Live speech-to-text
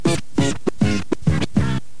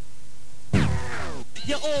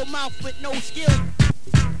old mouth with no skill.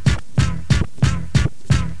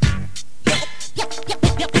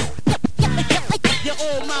 Your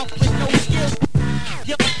old mouth with no skill.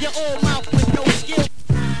 Your old mouth with no skill.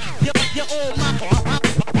 Your old mouth with no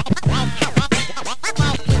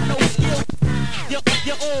skill.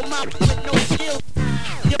 Your old mouth with no skill.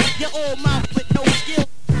 Your old mouth with no skill.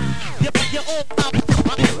 Your old mouth with no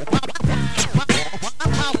skill.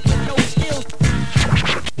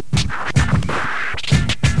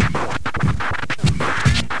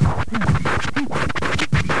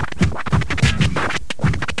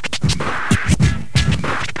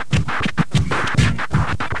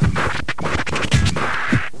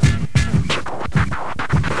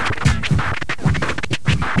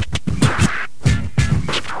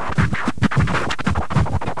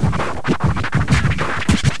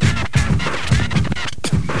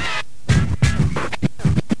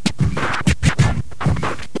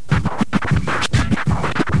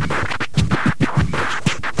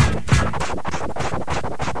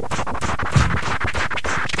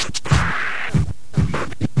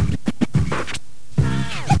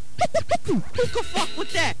 Who could fuck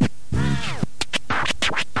with that?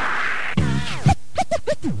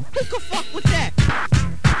 Who could fuck with that?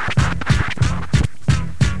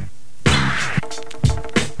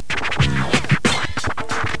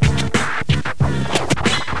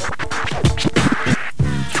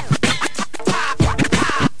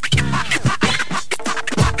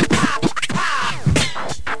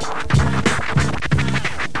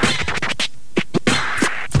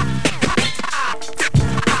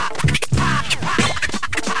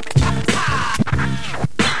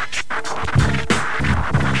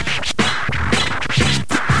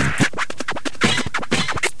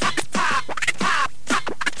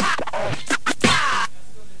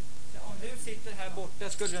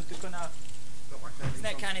 Skulle du inte kunna...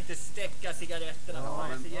 Nej, kan inte stäcka cigaretterna.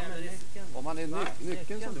 Om man är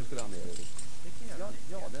nyckeln som du skulle ha med dig.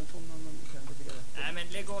 Ja, den som man kan inte cigaretter. Nej, men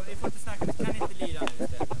lägg av. Vi får inte snacka. Vi kan inte lira nu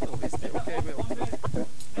istället. Okej, men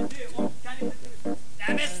du, kan inte du... Nej,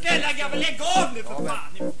 men snälla grabbar, lägg av nu för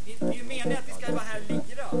fan. Det är ju meningen att vi ska vara här och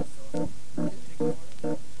lira.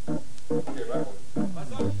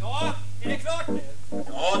 Ja, är det klart nu?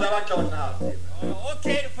 Ja, det var klart en halvtimme. Ja,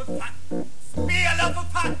 okej, då för fan. Spela för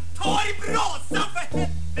fan! Ta i brasan för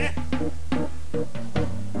helvete!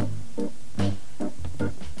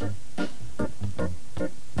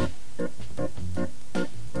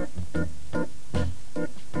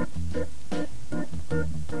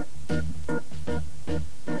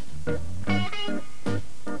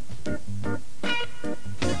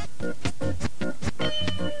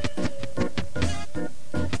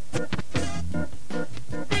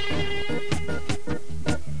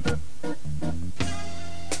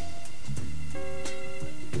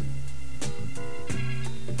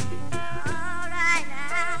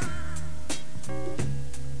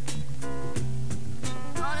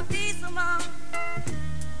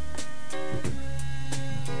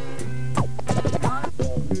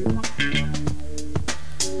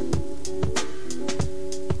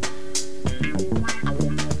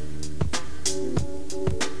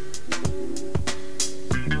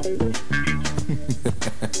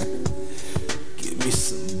 Give me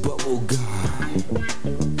some bubble gum.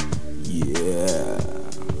 Yeah.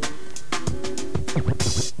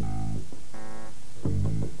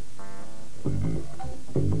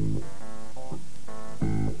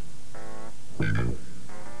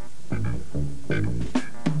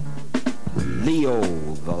 Leo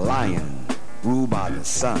the lion, ruled by the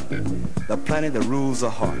sun, the planet that rules the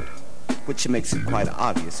heart, which makes it quite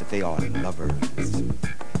obvious if they are lovers.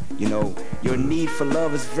 You know, your need for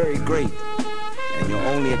love is very great, and you're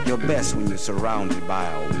only at your best when you're surrounded by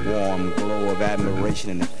a warm glow of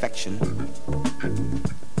admiration and affection.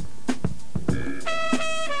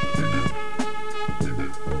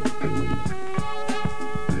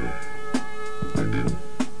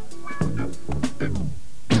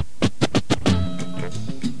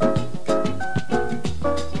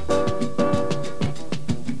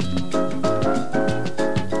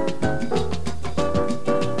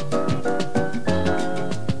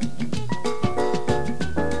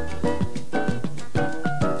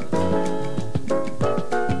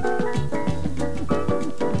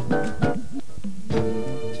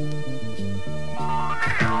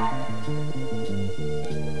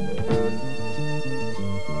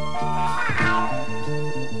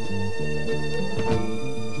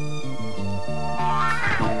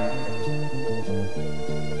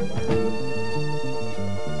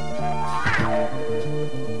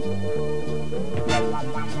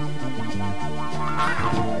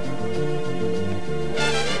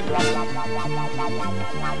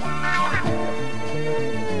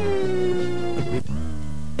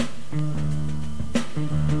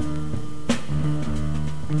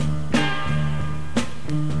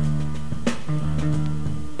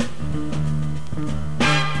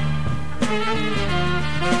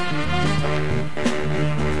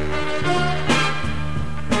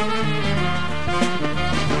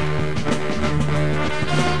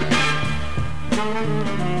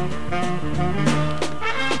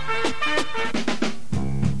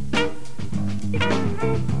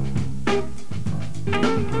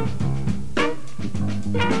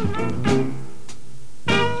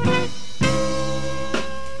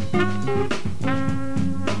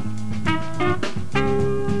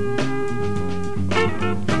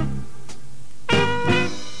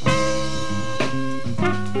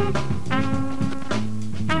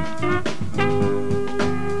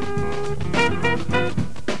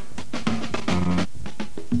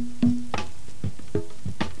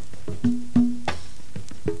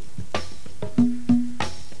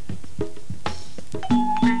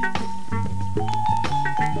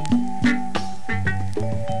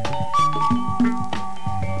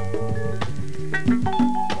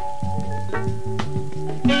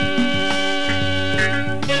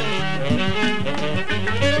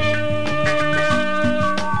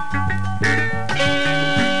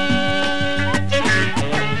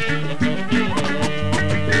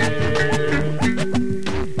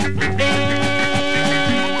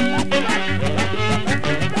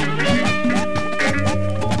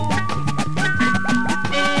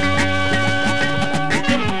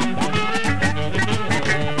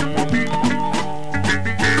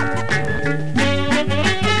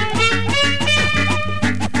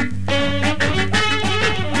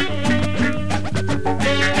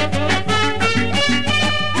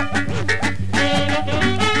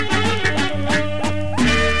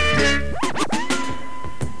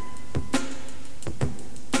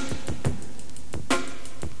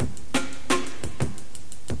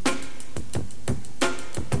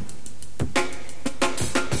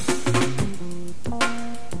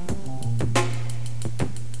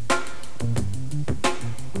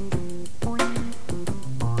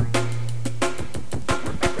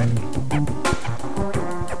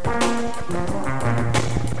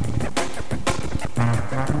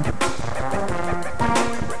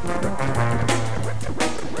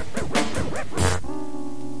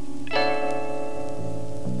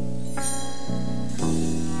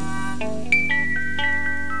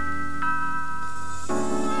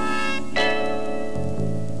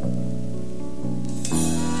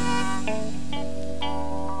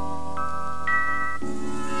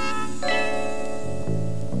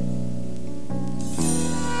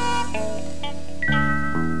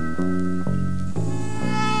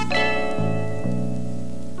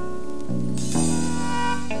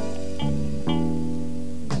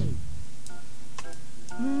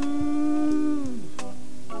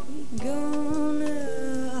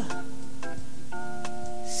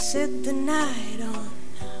 set the night on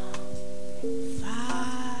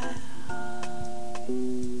fire.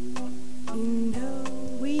 You know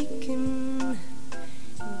we can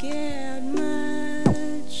get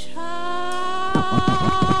much higher.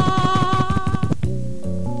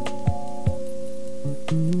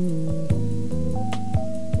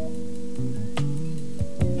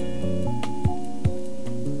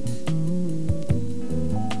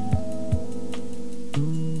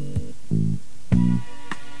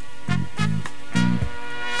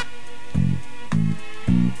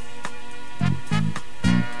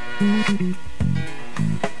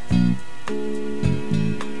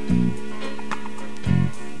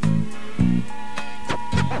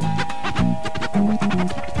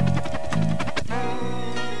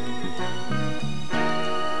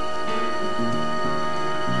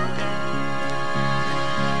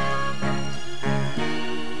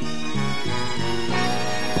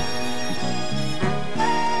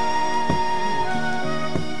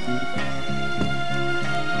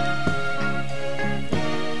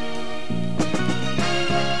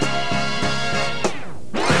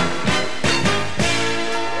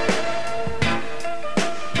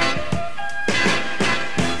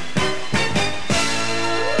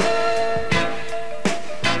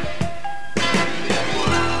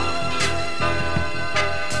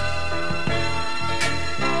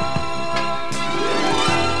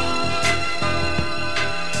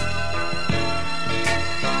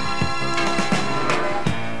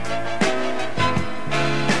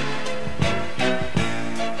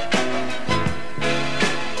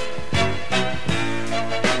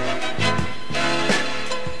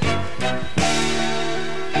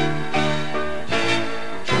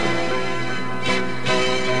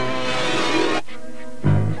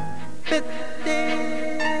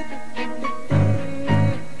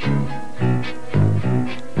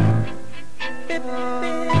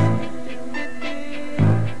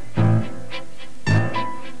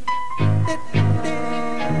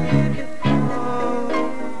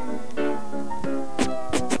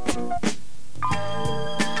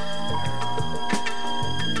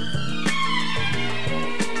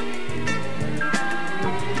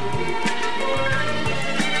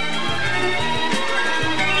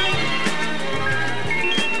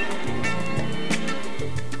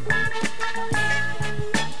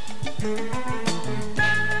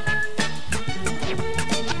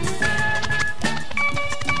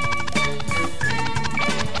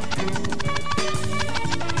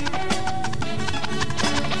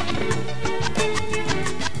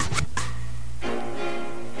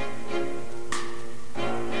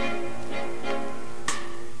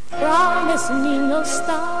 listening those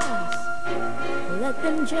stars. Let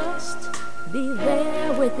them just be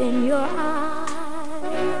there within your eyes.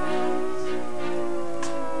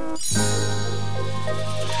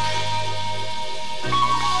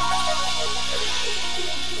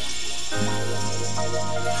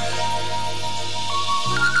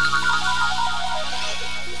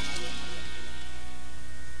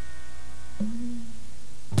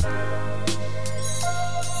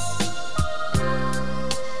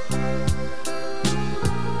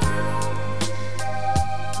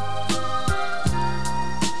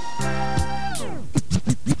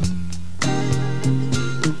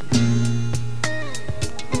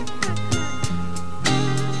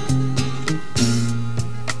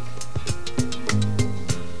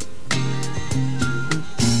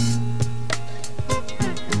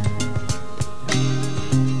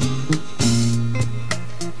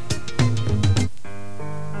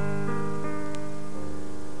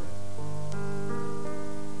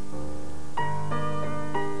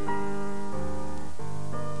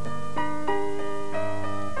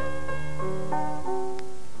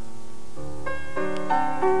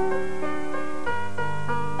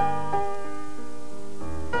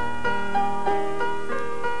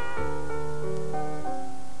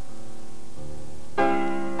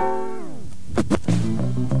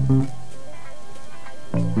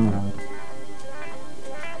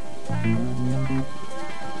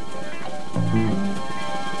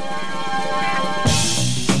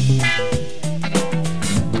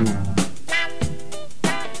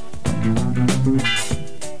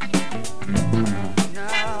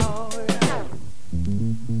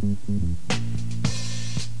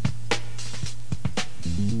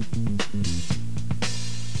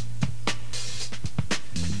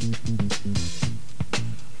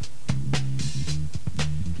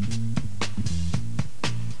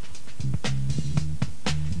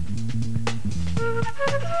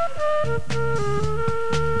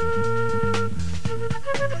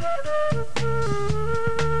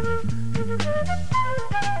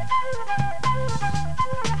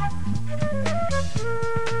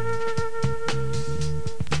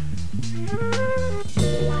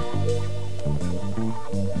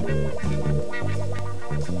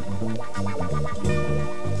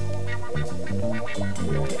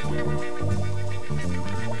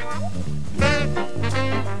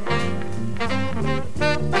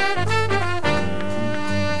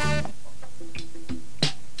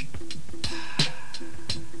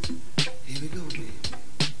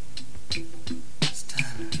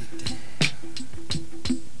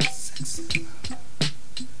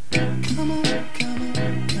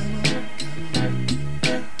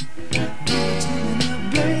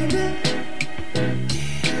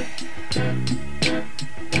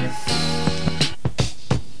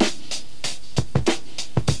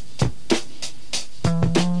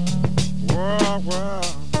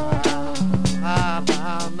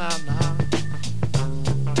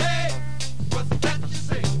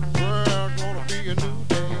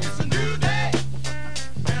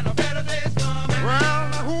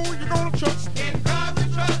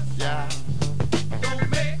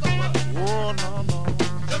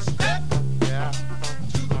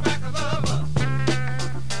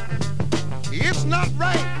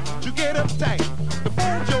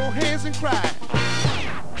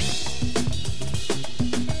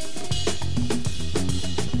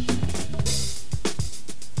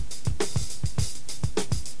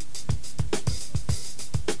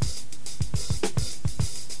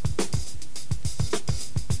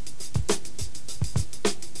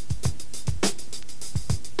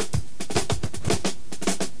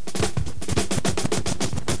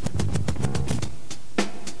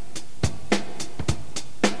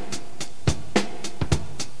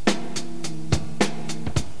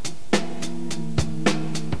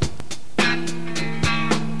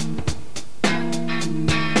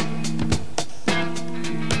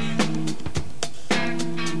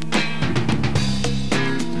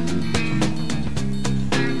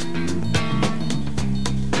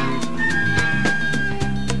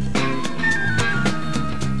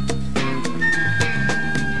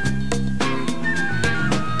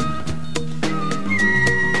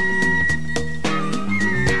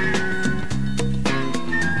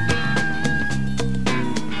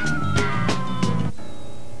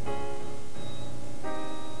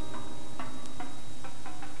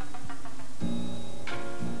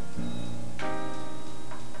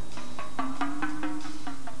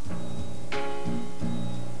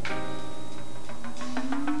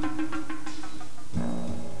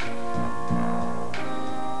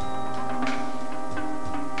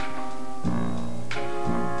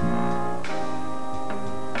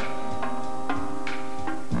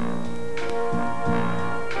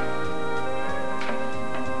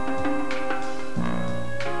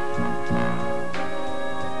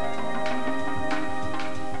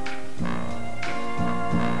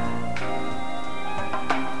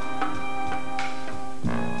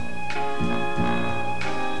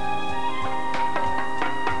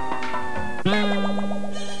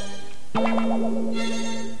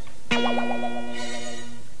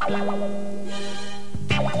 What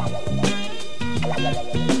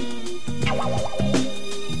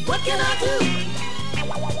can I do?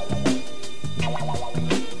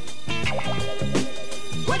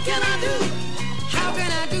 What can I do? How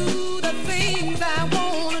can I do the things I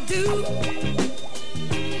want to do?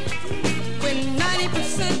 When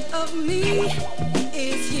 90% of me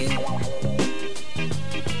is you.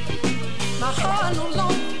 My heart no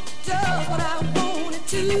longer does what I want it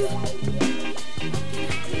to.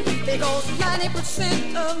 Because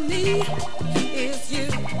 90% of me is you.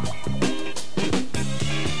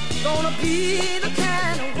 Gonna be the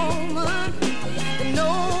kind of woman that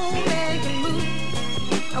no man can move.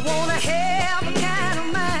 I wanna have a kind of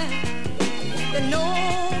mind that no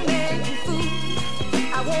man can fool.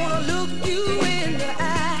 I wanna look you in the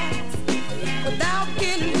eyes without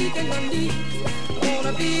getting weak in my knees. I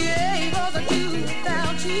wanna be able to do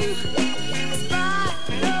without you in spite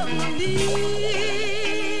of my needs.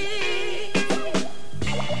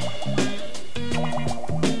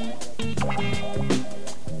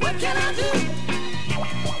 What can I do?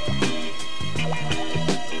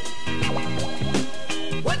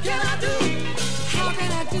 What can I do? How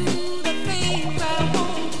can I do the things I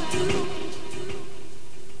want to do?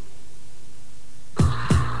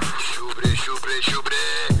 Tjobre,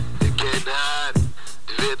 det är Ken här.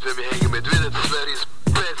 Du vet vem jag hänger med, du vet att Sveriges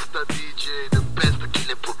bästa DJ, den bästa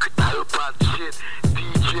killen på att kutta upp allt shit,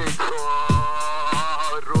 DJ Taro.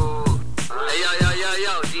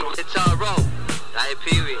 Yo, DJ Taro. Jag är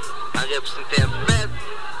Pee-wee, han representerar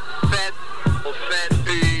fett och fett.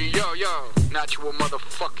 Yo, natural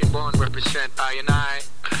motherfucking born represent I&I.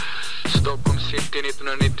 Stockholm City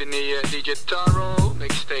 1999, DJ Taro,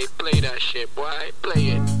 mixtape, play that shit boy, play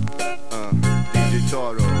it. DJ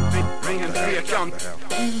Taro. Ring en trekant.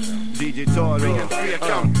 DJ Taro. Ring en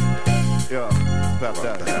trekant. Ja,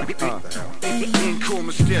 fattar.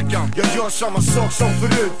 Kommer stekan. Jag gör samma sak som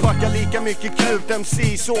förut, packar lika mycket krut.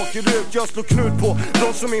 MCs åker ut, jag slår knut på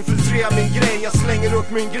de som infiltrerar min grej. Jag slänger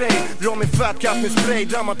upp min grej, drar min fat katt med spray.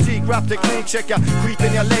 Dramatik, rapteknik, checka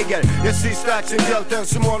skiten jag lägger. Jag sista actionhjälten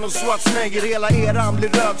som har någon Schwarzenegger. Hela eran blir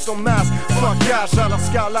röd som mass. Fuck cash, alla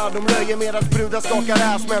skallar, de röjer med att brudar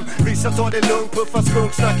skakar ass. Men vissa tar det lugnt, puffar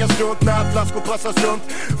skunk, snackar strunt. När flaskor passas runt,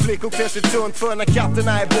 flickor klär sig tunt. För när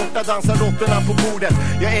katterna är borta dansar råttorna på bordet.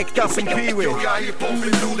 Jag är äkta som Pee-wee.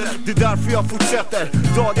 Det är därför jag fortsätter,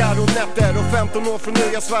 dagar och nätter. Och 15 år från nu,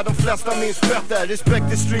 jag svär de flesta minns bättre.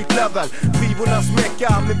 Respekt i street level, skivornas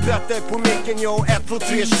mecka. Med bättre på micken, yo, 1, 2,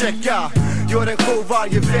 3, checka. Gör en show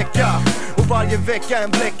varje vecka. Och varje vecka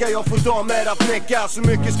en bläcka, jag får damer att knäcka. Så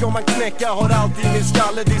mycket ska man knäcka, har alltid min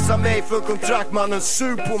skalle. Dissa mig för kontrakt, mannen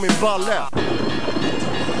sur på min balle.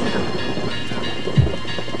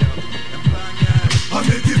 Han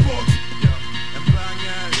är tillbaks.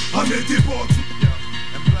 Han är tillbaks.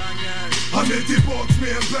 Han är tillbaks med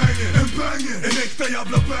en banger. En äkta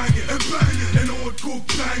jävla banger. En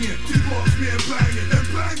hårdkokt banger. Tillbaks med en banger.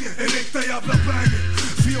 En äkta jävla banger.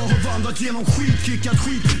 För jag har vandrat genom skit, kickat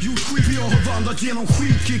skit, gjort skit. För jag har vandrat genom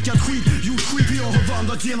skit, kickat skit, gjort skit. För jag har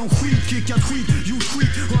vandrat genom skit, kickat skit, gjort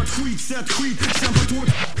skit. Hört skit, sett skit, kämpat hårt.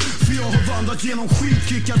 För jag har vandrat genom skit,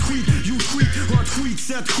 kickat skit, gjort skit. Hört skit,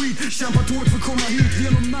 sett skit, kämpat hårt för att komma hit.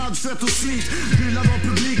 Genom mad, svett och slit. Hyllad av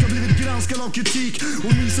publik, har blivit granskad av kritik.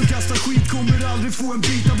 Och ni som kastar skit kommer aldrig få en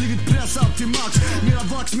bit. Har blivit pressad till max. Mera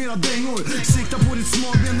vax, mera dängor. Sikta på ditt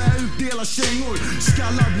smalben när jag utdelar kängor.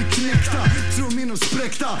 Skallar blir knäckta, trumminnor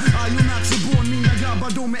spräckta. Ajonax och Born, mina grabbar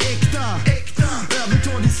de är äkta.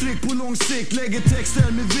 Övertar distrikt på lång sikt. Lägger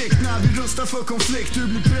texter med vikt när vi rustar för konflikt. Du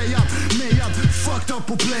blir prejad, mejad, fucked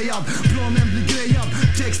up och playad. Planen blir grejad,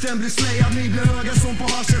 texten blir slayad. Ni blir höga som på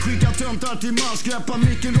hasch. Jag skickar töntar till mars. Greppa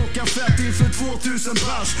micken, rocka fett inför 2000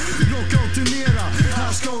 pers. Rocka och turnera,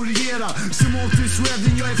 här ska och regera. Som Otis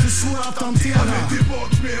Redding, jag är för svår att hantera. Han är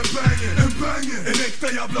tillbaks med en banger. En äkta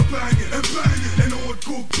jävla banger. En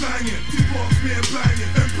hårdkokt banger. Tillbaks med en banger.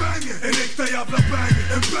 En äkta jävla banger.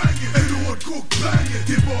 En hårdkokt banger.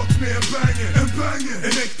 Tillbaks med en banger.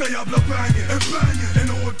 En äkta jävla banger. En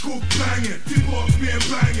hårdkokt banger. Tillbaks med en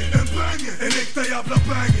banger. En äkta jävla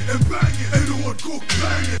banger. En hårdkokt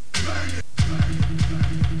banger.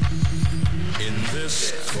 In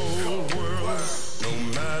this cold world, no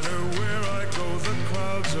matter where I go, the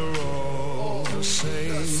crowds are all the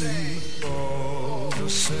same, all the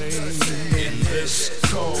same. In this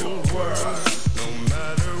cold world, no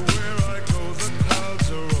matter where I go, the crowds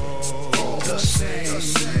are all the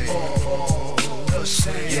same, all the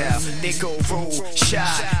same. Yeah. they go roll,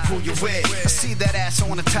 shot, who you with? I see that ass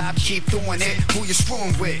on the top, keep doing it. Who you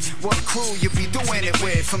screwing with? What crew you be doing it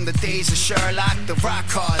with? From the days of Sherlock, the rock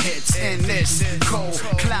hard hits in this cold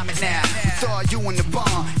climate now. You thought you in the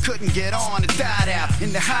bomb, couldn't get on and died out.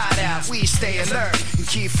 In the hideout, we stay alert and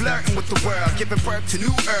keep flirting with the world, giving birth to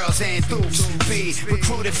new earls and dupes. Be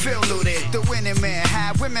recruited, feel looted. The winning man,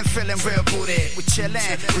 have women feeling real booted. We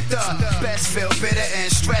chillin' with the best, feel bitter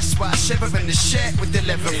and stressed while shivering the shit with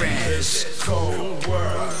deliverance. In this cold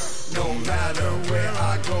world, no matter where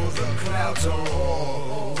I go, the clouds are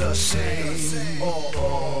all the same,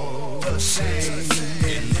 all the same.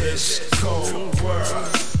 In this cold world,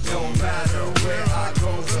 no matter where I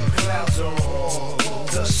go, the clouds are all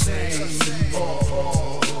the same,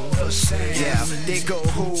 all the same. Yeah, they go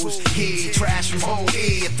who's he, trash from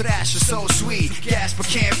OE, a thrasher so sweet, gas but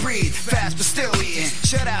can't breathe, fast but still eating,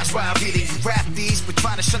 shutouts while beating. You rap these but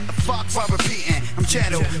trying to shut the fuck while repeating. I'm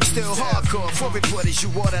gentle, still hardcore, for reporters you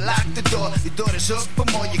oughta lock the door. Your daughter's up,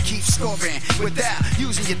 but more you keep scoring, without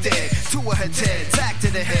using your dick, to a head, tack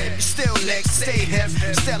to the head, you still lick, stay hip,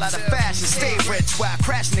 still out of fashion, stay rich, while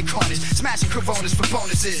crashing in corners, smashing coronas for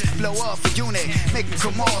bonuses, blow off a unit, make them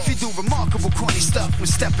come off, you do remarkable corny stuff when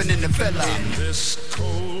stepping in the villa. In this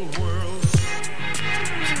cold world.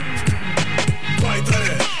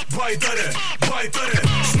 Bajtare, bajtare, bajtare.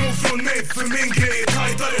 Snor från mig för min grej är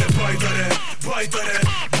tajtare. Bajtare, bajtare,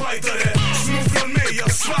 bajtare. Snor från mig,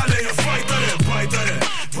 jag svallar, jag fightare. Bajtare,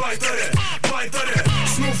 bajtare, bajtare.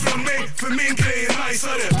 Snor från mig för min grej är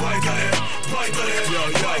najsare. Bajtare, bajtare,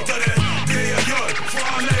 bajtare. Det jag gör för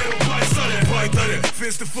alla är och bajsare. Bajtare,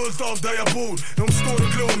 finns det fullt av där jag bor. De står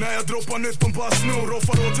och glor när jag droppar nytt, de bara snor.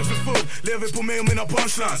 Roffar åt sig för full, lever på mig och mina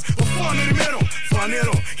punchlines. Vad fan är det med dem? Fan är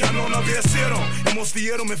de? Kan någon av er se dem? Jag måste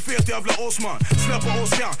ge dem en fet jävla Osman. Släppa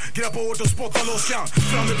Oskan, greppa hårt och spotta loskan.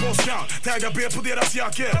 Fram med påskan, tagga B på deras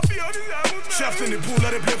jackor. Käften i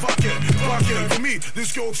polare blev vacker. Vacker, kom hit, du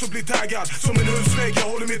ska också bli taggad. Som en husvägg, jag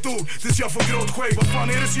håller mitt ord tills jag får grått skägg. Vad fan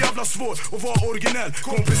är det så jävla svårt att vara originell?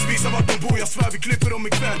 Kompis visa vart de bor, jag svär vi klipper dem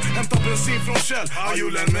ikväll. Hämta bensin från Shell,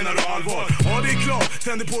 Ajulen menar du allvar? Ja det är klart,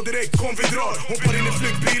 tänder på direkt, kom vi drar. Hoppar in i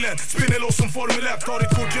flygbilen, spinner loss som Formel 1. Tar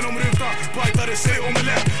ett kort genom rutan, bajtare, säg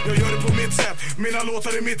omelett. Jag gör det på mitt sätt, mina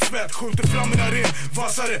låtar är mitt svett. Skjuter fram mina rim,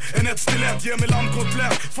 vassare än ett stilett. Ger mig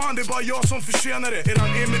lammkotlett, fan det är bara jag som förtjänar det.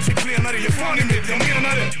 Eran image är klenare, ge fan i mitt, jag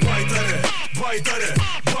menar det. Bajtare, bajtare,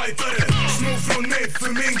 bajtare. Snor från mig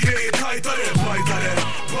för min grej är tajtare. Bajtare,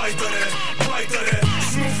 bajtare, bajtare.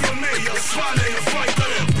 Snor från mig, jag svallar, jag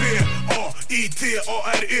fightare.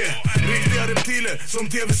 B-A-I-T-A-R-E. Riktiga reptiler som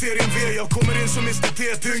tv-serien V. Jag kommer in som Mr.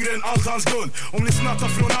 T, tyngre än allt hans guld. Om ni snattar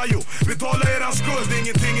från Ajo, betala eran skuld.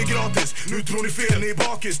 Ingenting är gratis, nu tror ni fel, ni är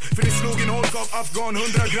bakis. För ni slog en holk av afghan,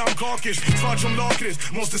 100 gram kakish. Svart som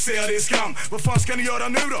lakrits, måste säga det är skam. Vad fan ska ni göra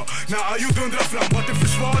nu då? När Ajo dundrar fram, vart är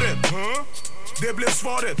försvaret? Det blev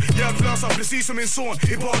svaret, hjälplösa precis som min son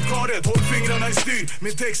i badkaret. Håll fingrarna i styr,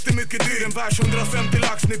 min text är mycket dyr. En bärs 150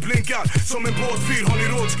 lax, ni blinkar som en båtfyr. Har ni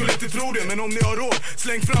råd skulle inte tro det, men om ni har råd,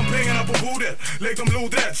 släng fram pengarna på bordet. Lägg dem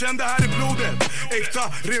lodrätt, känn det här är blodet. Äkta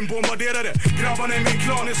rimbombarderade, grabbarna i min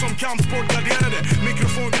klan är som kampsportgraderade.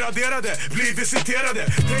 Mikrofongraderade, blir visiterade.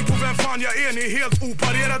 Tänk på vem fan jag är, ni är helt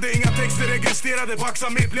oparerade. Inga texter registrerade, baxa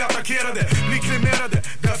mitt, blir attackerade. Blir kremerade,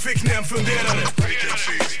 där fick ni en funderare.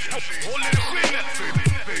 Håll er skinn.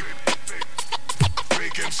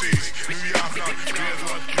 Vacancies, nu jävlar, redo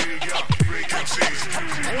att kriga. Vacancies,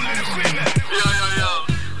 håll er skinnet. Yo,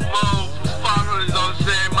 Mo, follow this, I'm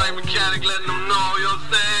saying, Mike Mechanic, letting them know, you know what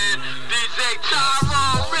I'm saying? DJ Tyro,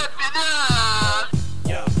 rip it up.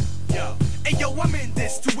 Yo, hey yo, I'm in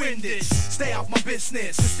this to win this. Stay off my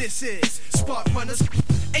business, cause this is Spark Runners.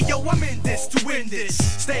 Hey yo, I'm in this to win this.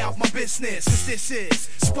 Stay off my business, cause this is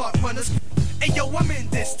Spark Runners. Hey yo, I'm in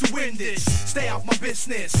this to win this. Stay off my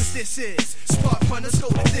business, cause this is Spark Runners, go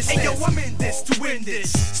the distance. Hey yo, I'm in this to win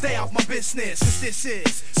this. Stay off my business, cause this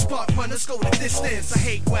is Spark Runners, go the distance. I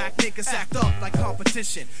hate whack niggas act up like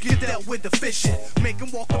competition. Get dealt with efficient, make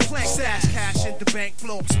them walk the plank. Stash cash in the bank,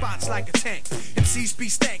 blow up spots like a tank. MCs be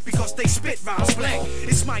stank because they spit rhymes blank.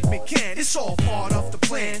 It's Mike McCann, it's all part of the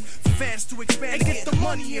plan. For fans to expand and get the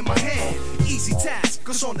money in my hand. Easy task,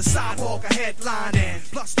 cause on the sidewalk I headline and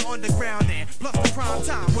plus the underground and plus the prime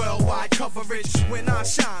time, worldwide coverage. When I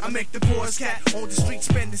shine, I make the boys cat on the street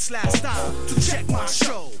spend this last time to check my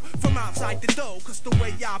show from outside the door. Cause the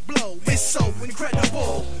way I blow is so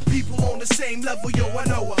incredible. People on the same level, yo, I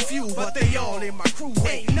know a few, but they all in my crew.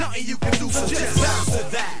 Ain't nothing you can do, so just bounce to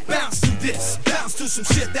that, bounce to this, bounce to some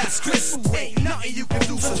shit that's crisp. Ain't nothing you can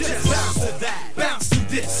do, so just bounce to that, bounce to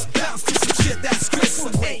this, bounce to some shit that's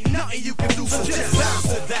crisp. Ain't nothing you can do, so just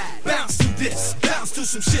bounce to that, bounce to this, bounce to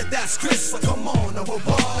some shit that's crisp. So come on, over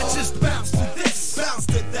I just bounce to this, bounce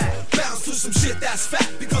to that, bounce to some shit that's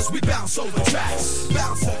fat because we bounce over tracks.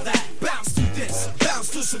 Bounce to that, bounce to this, bounce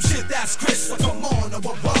to some shit that's crisp. So come on, over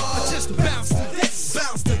I just bounce to this,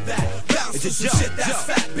 bounce to that, bounce to some shit that's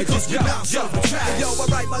fat because we bounce over tracks. Yo, I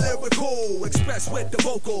write my lyrical, express with the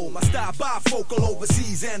vocal, my style bifocal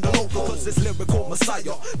overseas and the local. Cause this lyrical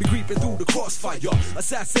messiah be creeping through the crossfire,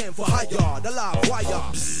 assassin for hire, the live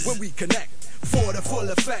wire. When we connect for the full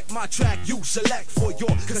effect, my track you select for your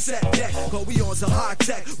cassette deck. But we on some high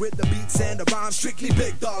tech with the beats and the rhymes, strictly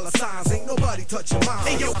big dollar signs. Ain't nobody touching mine.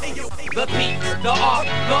 Hey yo, hey yo, the P, the R,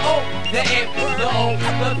 the O, the F, the O,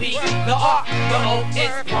 the P, the R, the O.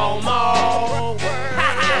 It's promo.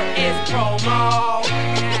 Ha it's promo.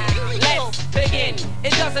 Let's begin.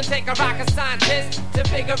 It doesn't take a rocket scientist to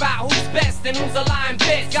figure out who's best and who's a lying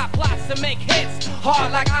bitch. Got plots to make hits,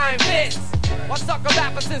 hard like iron fists. While sucker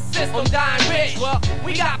rappers insist on dying rich. Well,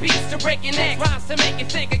 we got beats to break your neck, rhymes to make you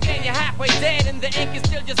think again. You're halfway dead and the ink is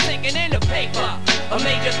still just sinking in the paper. A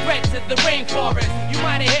major threat to the rainforest. You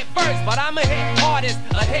might have hit first, but I'm a hit artist,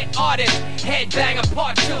 a hit artist. Headbanger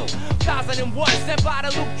part 2. 1001 sent by the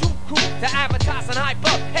Loop Crew to advertise and hype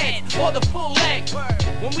up head for the full length.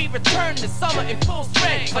 When we return to summer in full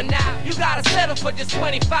strength. For now, you gotta settle for just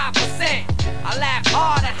 25%. I laugh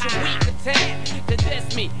hard at your weak attempt to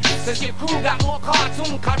diss me, cause your crew got more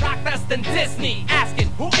cartoon characters than Disney. Asking,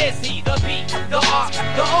 who is he? The B, the R,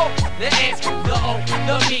 the O, the S, the O,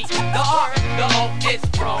 the B, the R, the O. It's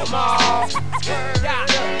promo. Yeah,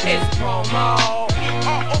 it's promo.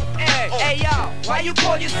 Hey yo, why you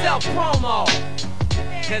call yourself promo?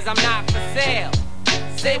 Cause I'm not for sale.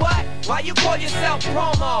 Say what? Why you call yourself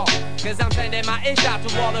promo? Cause I'm sending my ish out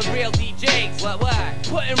to all the real DJs. What?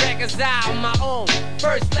 Putting records out on my own.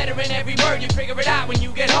 First letter in every word, you figure it out when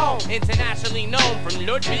you get home. Internationally known from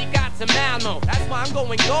Ludwig to Malmo. That's why I'm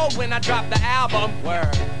going gold when I drop the album.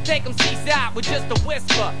 Word. Take them cease out with just a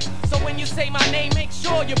whisper. So when you say my name, make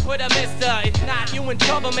sure you put a mister. If not, you in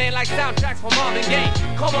trouble, man, like soundtracks from Marvin Gaye.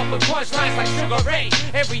 Come up with punchlines like Sugar Ray.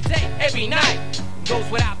 Every day, every night. Goes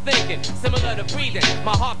without thinking, similar to breathing.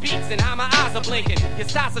 My heart beats and how my eyes are blinking. Your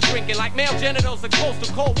styles are shrinking like male genitals are close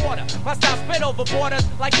to cold water. My style spit over borders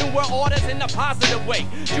like New World Orders in a positive way.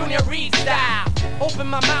 Junior Reed style. Open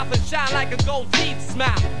my mouth and shine like a gold teeth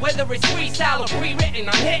smile. Whether it's freestyle or pre-written,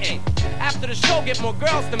 I'm hitting. After the show, get more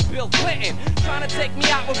girls than Bill Clinton. Trying to take me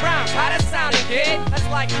out with rhymes. How that sounding, kid? That's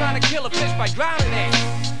like trying to kill a fish by drowning it.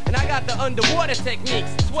 And I got the underwater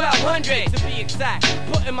techniques, 1200 to be exact.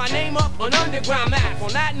 Putting my name up on underground maps.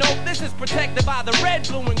 On that note, this is protected by the red,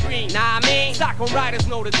 blue, and green. Nah, I mean, Stockholm riders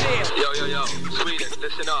know the deal. Yo, Sweden,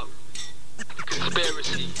 listen up.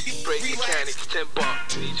 Conspiracy, break mechanics, 10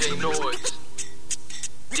 bucks, DJ Noise,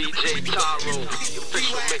 DJ Taro, the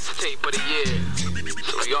official mixtape of the year.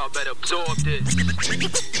 So y'all better absorb this.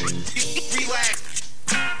 Relax.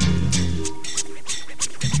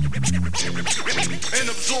 And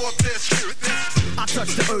absorb this. I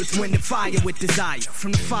touch the earth, wind, and fire with desire.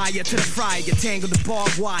 From the fire to the fryer, tangle the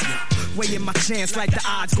barbed wire. Weighing my chance like the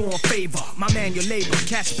odds go in favor. My manual labor,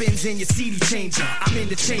 catch spins in your CD changer. I'm in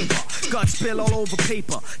the chamber, guts spill all over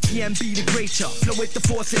paper. TMB the greater, flow with the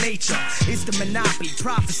force of nature. It's the monopoly,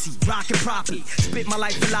 prophecy, rockin' properly. Spit my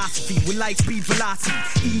life philosophy with light speed velocity.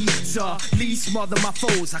 Easily smother my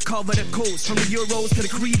foes. I cover the coast from the Euros to the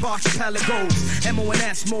Carib archipelagos.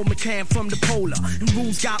 MONS, Mo McCann from the polar. And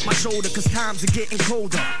rules got my shoulder cause times are getting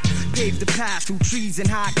colder. Pave the path through trees and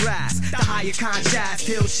high grass. The higher contrast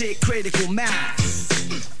till shit critical mass.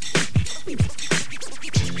 Relax.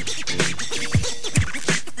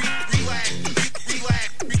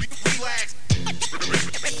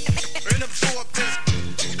 And absorb this.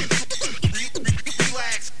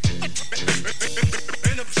 Relax.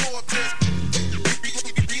 And absorb this.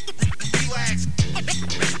 Relax.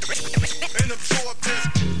 And absorb this.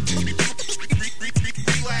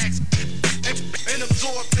 Relax. And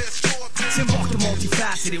absorb this. Embark the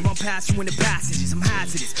multifaceted, run past you in the passages. I'm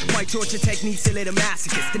hazardous. White torture techniques to let a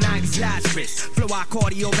masochist. The 90s Lazarus. Flow out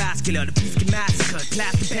cardiovascular. The beast get massacred.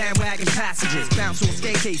 Plastic bandwagon passengers. Bounce off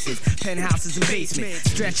staircases. Penthouses and basements.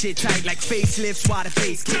 Stretch it tight like facelifts while the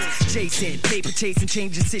face kicks. Chasing, paper chasing,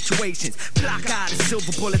 changing situations. Block out of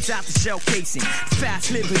silver bullets out the shell casing.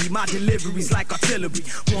 Fast liberty, my delivery's like artillery.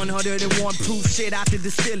 101 proof shit out the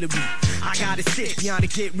distillery. I got it sick, beyond to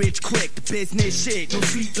get rich quick. The business shit, no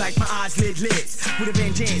sleep like my eyes lidless. With a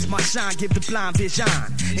vengeance, my shine give the blind vision.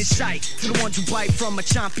 And shite to the ones who bite from a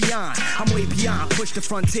champion. I'm way beyond, push the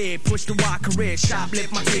frontier, push the wide career.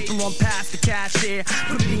 Shoplift my tape and run past the cashier.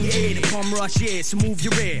 Put it in your ear, the bum rush, yeah, so move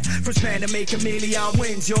your ear. First man to make a million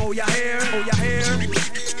wins, yo, y'all hear? Oh, y'all hear?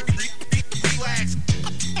 Relax.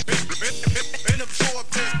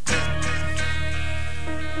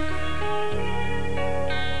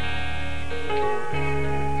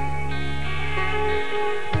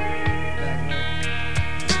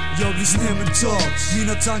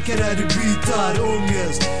 Mina tankar är i bitar,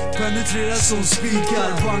 ångest penetrerar som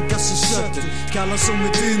spikar, bankas i köttet, kallas som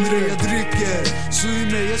ett inre. Jag dricker, så i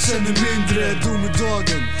mig jag känner mindre.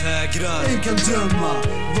 Domedagen hägrar, en kan döma.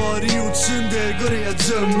 Var det gjort synder går det att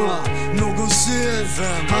döma. Någon ser,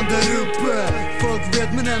 han där uppe. Folk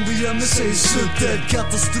vet men ändå gömmer sig i suttet.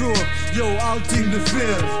 Katastrof, allting blir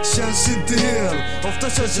fel. Känns inte hel, ofta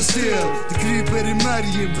känns jag stel. Det kryper i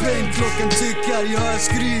märgen, klockan tickar. Jag hör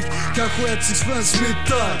skrik, kanske ett sexpens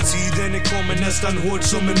smittar. Tiden är kommer nästan hårt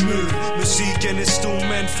som en mur. Musiken är stor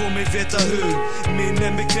men får mig veta hur.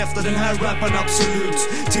 Minnen bekräftar den här rapparen absolut.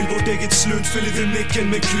 Till vårt eget slut fyller vi micken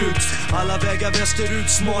med krut. Alla vägar västerut,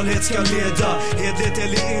 smalhet ska leda. Hedligt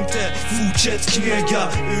eller inte, fortsätt knega.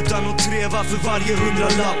 Utan att treva för varje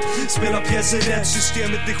 100-lapp. Spela pjäser rätt,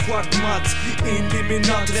 systemet blir schackmatt. In i min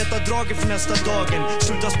natt, rätta dragen för nästa dagen.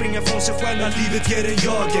 Sluta springa från sig själv när livet ger en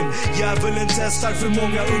jagen. Djävulen testar för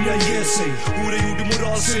många unga ger sig. Oren gjorde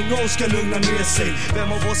moral så någon ska lugna ner sig.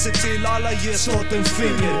 Vem av oss ser till alla ges åt en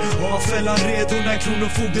finger. Ha fällan redo när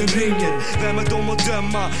kronofogden ringer. Vem är de att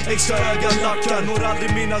döma? Extra öga lackar. Når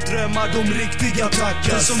aldrig mina drömmar, de riktiga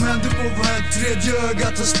tackar. Det som händer på vår tredje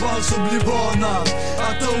ögat tar spans och blir vana.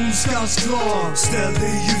 Akta ondskans klar. Ställ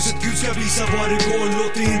dig i ljuset, Gud ska visa var det går.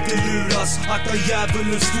 Låt dig inte luras, akta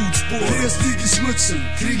djävulens fotspår. Res dig i smutsen,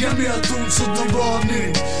 kriga med allt ont som tar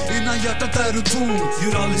varning. Innan hjärtat är och tomt.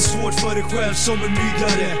 Gör aldrig svårt för dig själv som en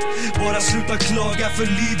myggare. Bara sluta klaga för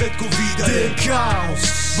livet går vidare. Det är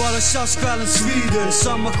kaos, bara tjafskvällen svider.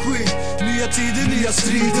 Samma skit, nya tider, nya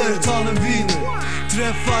strider. Talen vinner,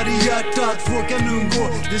 träffar i hjärtat. Få kan undgå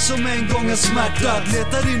det som en gång har smärtat.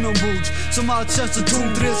 Letar inombords, som allt känns så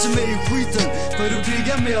tomt. Reser mig i skiten för att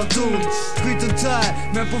kriga med allt ont. Skiten tär,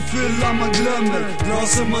 men på fyllan man glömmer.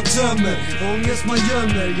 Glasen man tömmer, ångest man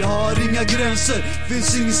gömmer. Jag har inga gränser,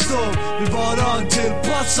 finns ingen stopp. Vill bara ha en till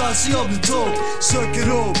passar så jag blir topp. Söker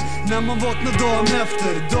upp när man vaknar dagen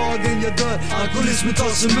efter. Dagen jag dör, alkoholismen tar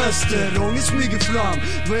semester. Ångest smyger fram,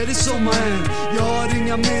 vad är det som har hänt? Jag har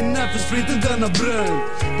inga minnen för spriten denna bränt.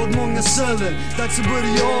 På många celler, dags att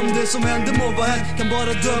börja om. Det som hände må vara hänt, kan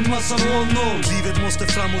bara dömas av honom. Livet måste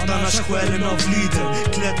framåt annars själen avlider.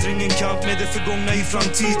 Klättring en kamp med det förgångna i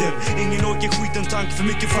framtiden. Ingen orkar skiten tank för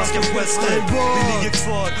mycket falska gester. Vi ligger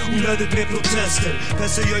kvar, onödigt med protester.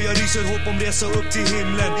 Pesser gör jag ryser, hopp om resa upp till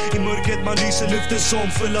himlen. I mörkret man lyser, luften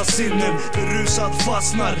som fulla sinnen. Berusad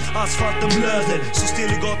fastnar, asfalten blöder. Så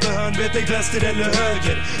still i gatuhörn, vet ej vänster eller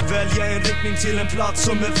höger. Välja en riktning till en plats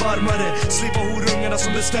som är varmare. Slippa horungarna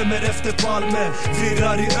som bestämmer efter Palme.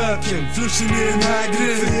 Virrar i öken, fluschen i en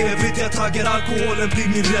hägre. För evigt jag taggar, alkoholen blir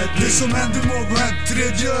min räddning. Det som händer må vara hänt,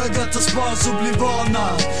 tredje ögat tar spans och blir vana.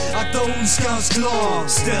 Akta ondskans klar.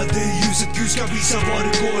 Ställ dig i ljuset, Gud ska visa var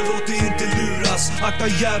det går. Låt dig inte luras, akta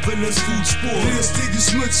djävulens fotspår. Res dig i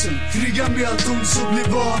smutsen, kriga med allt ont som blir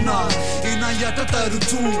vana. Innan hjärtat är och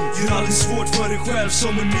tomt. Gör aldrig svårt för dig själv som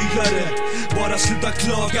en myggare. Bara sluta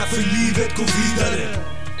klaga för livet går vidare.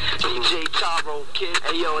 DJ Taro, kid.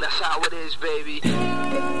 Hey yo, that's how it is, baby.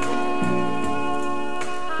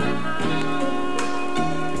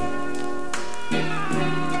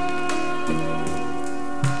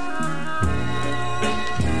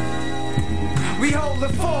 We hold the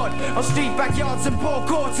fort on street backyards and ball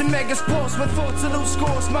courts and mega sports with thoughts to lose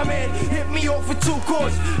scores. My man hit me off with 2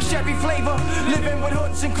 chords, Chevy flavor, living with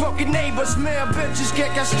hoods and crooked neighbors. Male bitches get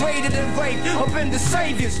castrated and raped up in the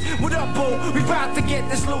saviors. What up, boo? We bout to get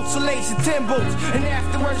this loot, so lace and timbals. And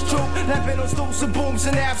afterwards, true, lapping on stools and booms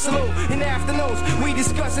and absolute. In afternoons, we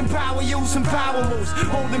discussing power use and power moves,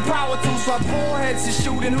 holding power tools while ballheads and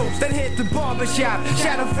shooting hoops. Then hit the barbershop,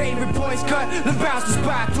 shadow favorite points cut, then bounce the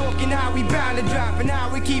spot, talking how we bound to drop and how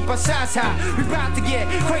we keep our size high. We bout to get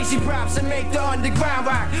crazy props and make the underground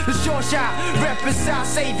rock. The short shot, reppin' South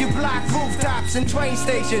Savior block, rooftops and train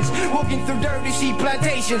stations. Walking through dirty sheep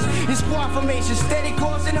plantations in squad formation, steady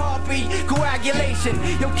causing heartbeat coagulation.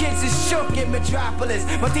 Yo, kids is shook in Metropolis.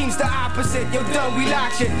 My team's the opposite. Yo, done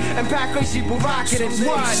relaxing and pack crazy rocket. It's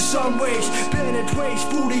one. Some ways penetrates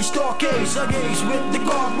through these stockades. I gaze with the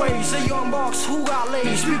guardrails. A young box who got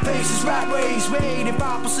lace. We face this rat race.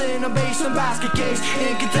 85% of base and basket case.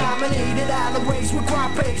 Contaminated alleyways with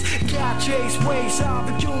crop pace. Cat chase waste of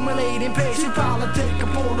accumulating pace. In politic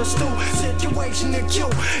upon the stool. Sit you situation är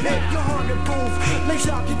cool. Jag har en booth,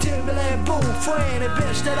 liksom you till väl en booth. För en är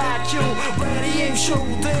bäst that I do. Ready and show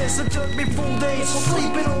this, it took me 4 days for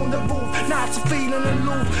sleeping on the roof. Nights of feeling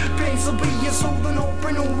aloof, pains of being sold and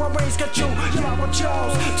open. My brain's got you, yeah, I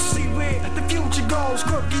chose to see where the future goes.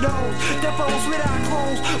 Crooked hoes, that falls without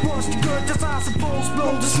clothes. What's the good as I suppose?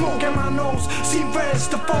 Blow the smoke at my nose. See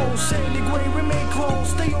rest the foes, anyway remain close.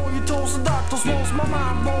 Stay on your toes, the doctor's walls, my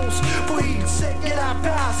mind rolls. For each second I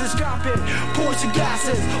pass, it's dropping poison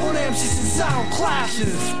gases on MCs and sound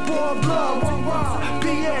clashes. Boy, blood, one wild,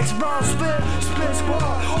 PX, brown spit, split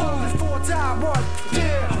squad. Only 4 time, one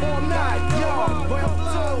day, all night, yo.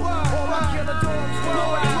 All my killer dogs, no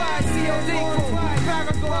NYCOD crew.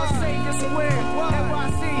 Paragon, say this where,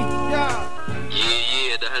 NYC, yeah.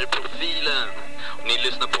 Yeah, det här är Profilen. Och ni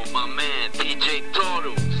lyssnar på my man DJ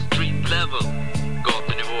Taro, Street Level,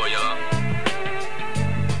 gatunivå, ja.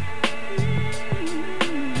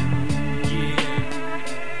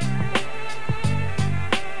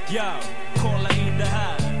 Yo, kolla in det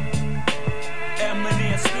här.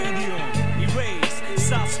 M&E-studion, Erase,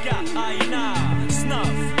 Saska, Aina,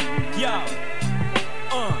 Snuff.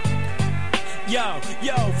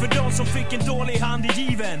 Yo, för de som fick en dålig hand i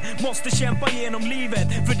given måste kämpa genom livet.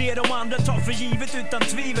 För det de andra tar för givet utan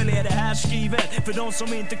tvivel är det här skrivet. För de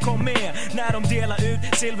som inte kom med när de delar ut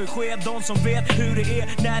silversked. De som vet hur det är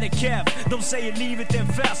när det är kev. De säger livet är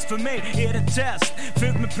en fest, för mig är det test.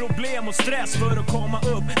 Fyllt med problem och stress för att komma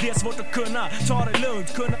upp. Det är svårt att kunna ta det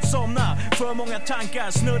lugnt, kunna somna. För många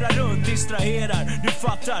tankar snurrar runt, distraherar. Du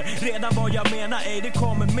fattar redan vad jag menar, ej det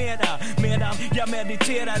kommer mera. Medan jag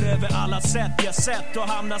mediterar över alla sätt jag sett och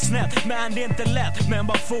hamnar snett. Men det är inte lätt, men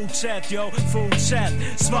bara fortsätt, yo, fortsätt.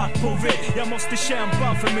 Svart på vitt, jag måste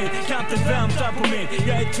kämpa för mitt. Kan inte vänta på mitt,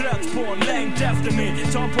 jag är trött på längt efter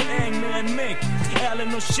mitt. Ta poäng med en mick, eller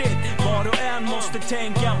no shit. Var och en måste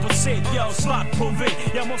tänka på sitt, yo, svart på vitt.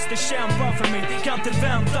 Jag måste kämpa för mitt, kan inte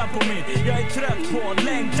vänta på mitt. Jag är trött på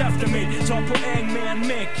längt efter mitt. Ta poäng med en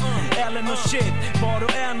mick, eller no shit. Var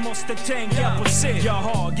och en måste tänka på sitt. Jag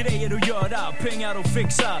har grejer att göra, pengar att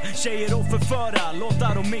fixa, tjejer att förföra,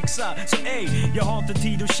 låtar att mixa. Så ej, jag har inte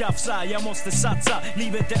tid att tjafsa, jag måste satsa.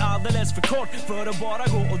 Livet är alldeles för kort för att bara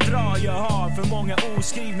gå och dra. Jag har för många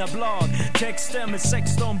oskrivna blad, texter med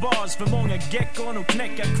 16 bars. För många geckon och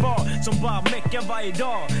knäcka kvar som bara meckar varje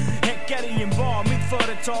dag. Häckar i en bar, mitt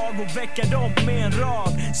företag, och väcker dem med en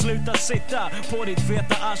rad. Sluta sitta på ditt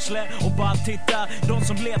feta arsle och bara titta. De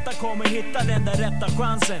som letar kommer hitta den där rätta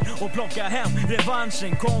chansen och plocka hem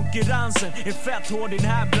revanschen. Konkurrensen är fett hård i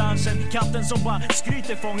den här branschen. Katten som bara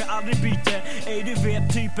skryter fångar aldrig byte. Ej, du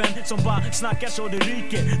vet typen som bara snackar så det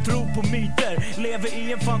ryker. Tror på myter, lever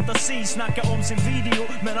i en fantasi. Snackar om sin video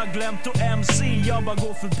men har glömt att MC. Jag bara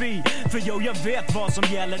går förbi, för jo, jag vet vad som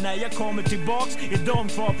gäller. När jag kommer tillbaks är de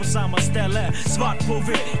kvar på samma ställe. Svart på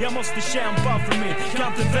vitt, jag måste kämpa för mitt. Kan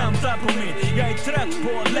inte vänta på mitt, jag är trött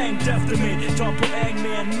på längt efter mitt. Ta poäng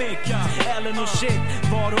med en mick, eller no shit.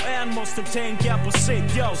 Var och en måste tänka på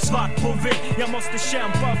sitt, yo, svart på vitt. Jag måste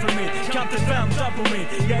kämpa för mitt, kan inte vänta på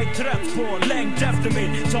mitt. Jag är trött på längt efter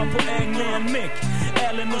mitt. Ta poäng med en mick,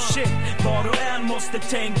 eller no shit. Var och en måste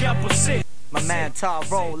tänka på sitt. My man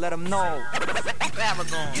Taro, let him know.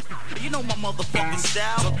 Paragon, you know my motherfucking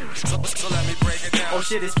style. So let me break it down. Oh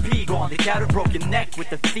shit, it's P gone. The cat who broke your neck with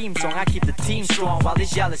the theme song. I keep the team strong while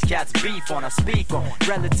this jealous cat's beef on. I speak on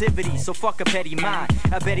relativity, so fuck a petty mind.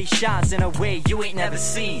 I bet he shines in a way you ain't never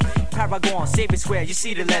seen. Paragon, save it square, you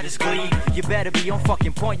see the letters gleam. You better be on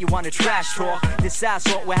fucking point, you wanna trash talk. This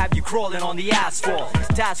assault will have you crawling on the asphalt.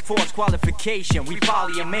 Task force qualification, we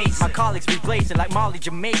poly amazing. My colleagues be blazing like Molly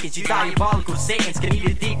Jamaicans. You diabolical Satans can eat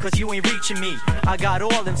it deep cause you ain't reaching me. I got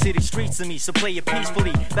all them city streets of me, so play it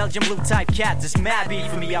peacefully. Belgian blue type cats, it's mad beat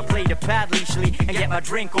for me. I play the pad leisurely and get my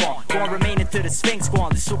drink on. Born remaining to the Sphinx gone,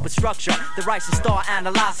 the superstructure. The rising star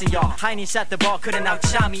analyzing y'all. Heinisch at the bar couldn't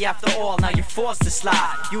outshine me after all. Now you're forced to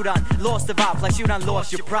slide. You done lost the vibe, plus you done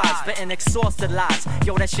lost your pride. Spitting exhausted lies.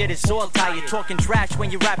 Yo, that shit is all tired. Talking trash when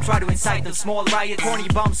you rap, try to incite them small riots. Corny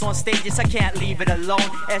bumps on stages, I can't leave it alone.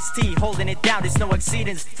 ST holding it down, there's no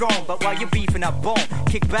exceedance throne. But while you beefing up bone,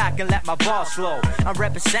 kick back and let my boss flow. I'm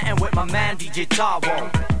representing with my man DJ Taro.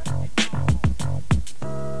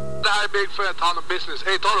 Det här är Big Fat, han och business.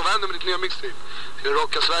 Ey Taro, vad händer med ditt nya mixtape? Ska du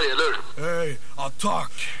rocka Sverige, eller hur? Ey,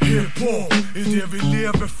 attack! Hiphop är det vi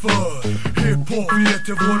lever för. Hiphop, vi ger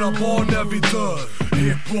till våra barn när vi dör.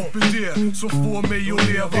 Hiphop är det som får mig att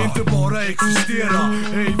leva, inte bara existera.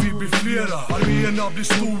 Ey, vi blir flera, arméerna blir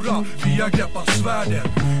stora. Vi har greppat svärden.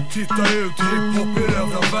 Titta ut, hiphop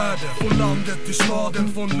erövrar världen. Från landet till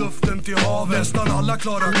staden, från luften till haven. Nästan alla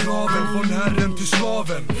klarar kraven, från herren till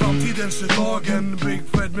slaven. Framtidens är dagen, Big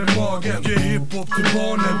Fred med magen. Ge hiphop till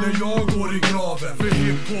barnen när jag går i graven. För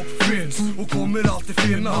hiphop finns och kommer alltid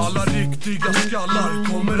finnas. Alla riktiga skallar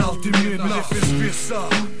kommer alltid minnas. Det finns vissa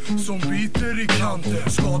som biter i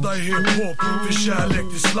kanten. Skada i hiphop för kärlek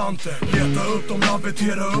till slanten. Leta upp dem,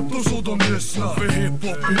 lavetera upp dem så de lyssnar. För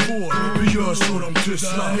hiphop är vår, vi gör så de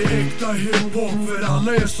tystnar. Det är äkta hiphop för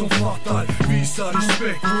alla er som fattar. Visa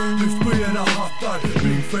respekt, lyft på era hattar.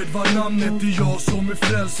 Big Fred var namnet, det är jag som är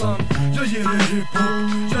frälsan. Jag ger er hiphop,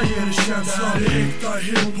 jag ger er känslan. Det är äkta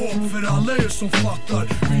hiphop för alla er som fattar.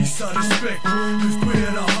 Visa respekt, lyft på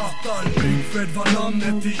era hattar. Big Fred var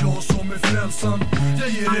namnet, det är jag som är frälsan. Jag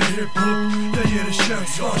ger er hiphop, jag ger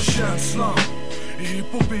er känslan. I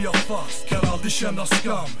hiphop är jag fast, kan aldrig känna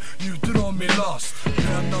skam. Njuter av min last,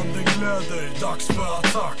 brännande glöder, dags för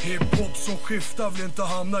attack. Hiphop som skiftar vill inte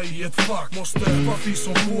hamna i ett fack. Måste vara fri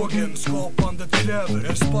som fågeln, skapandet kräver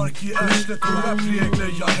en spark i ärslet och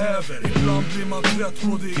rap-regler jag häver. Ibland blir man trött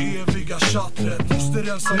på det eviga chattret. Måste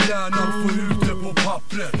rensa hjärnan, få ut det på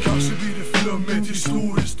pappret. Kanske blir det flummigt,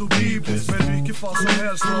 historiskt och bibliskt. Men vilket fall som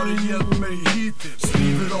helst har det hjälpt mig hittills.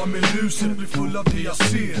 Skriver av mig ruset, blir full av det jag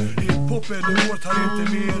ser. Hiphop är det hårt, har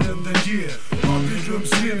inte mer än den ger. Aldrig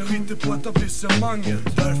rumsren, skiter på etablissemanget.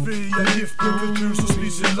 Därför är jag gift med kultur som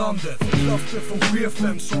sprids i landet. Kraften från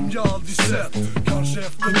chefen som jag aldrig sett. Kanske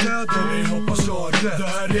efter döden, jag hoppas jag har rätt.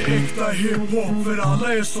 Det här är äkta hiphop för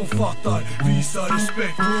alla er som fattar. Visa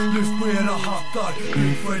respekt, lyft på era hattar.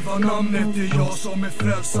 Big Fred var namnet, det är jag som är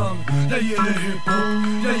frälsan. Jag ger er hiphop,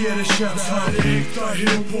 jag ger er känslan. Det här är äkta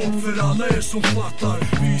hiphop för alla er som fattar.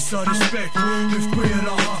 Visa respekt, lyft på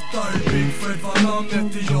era hattar. Big Fred var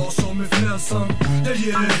namnet, det är jag som är frälsan. Jag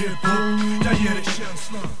ger er hiphop, jag ger er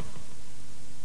känslan.